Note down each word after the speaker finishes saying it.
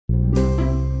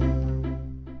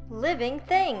Living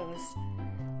things.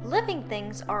 Living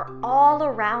things are all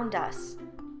around us.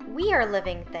 We are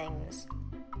living things.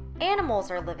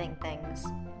 Animals are living things.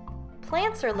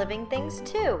 Plants are living things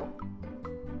too.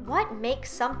 What makes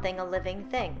something a living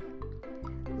thing?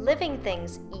 Living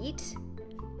things eat,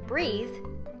 breathe,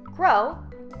 grow,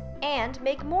 and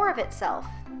make more of itself.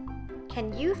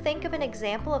 Can you think of an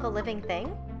example of a living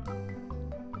thing?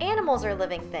 Animals are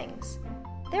living things.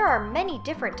 There are many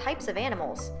different types of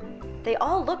animals. They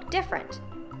all look different,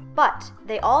 but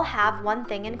they all have one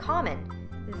thing in common.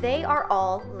 They are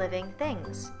all living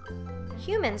things.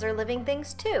 Humans are living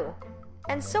things too,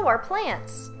 and so are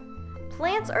plants.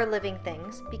 Plants are living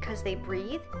things because they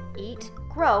breathe, eat,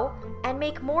 grow, and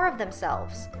make more of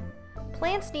themselves.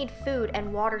 Plants need food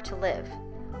and water to live.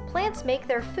 Plants make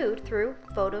their food through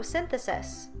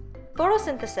photosynthesis.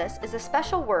 Photosynthesis is a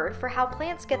special word for how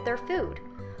plants get their food.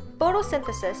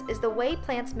 Photosynthesis is the way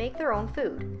plants make their own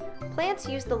food. Plants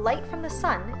use the light from the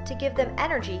sun to give them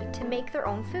energy to make their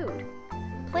own food.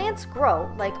 Plants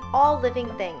grow like all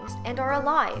living things and are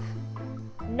alive.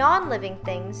 Non-living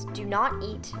things do not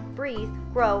eat, breathe,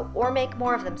 grow, or make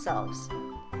more of themselves.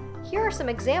 Here are some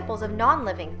examples of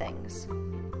non-living things.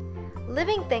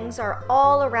 Living things are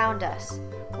all around us.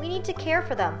 We need to care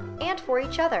for them and for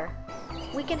each other.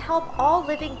 We can help all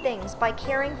living things by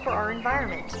caring for our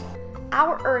environment.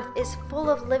 Our earth is full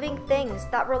of living things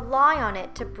that rely on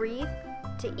it to breathe,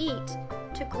 to eat,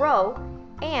 to grow,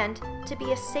 and to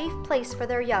be a safe place for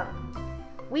their young.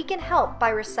 We can help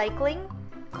by recycling,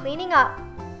 cleaning up,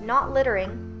 not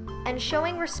littering, and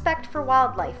showing respect for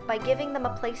wildlife by giving them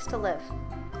a place to live.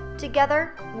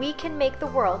 Together, we can make the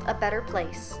world a better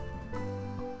place.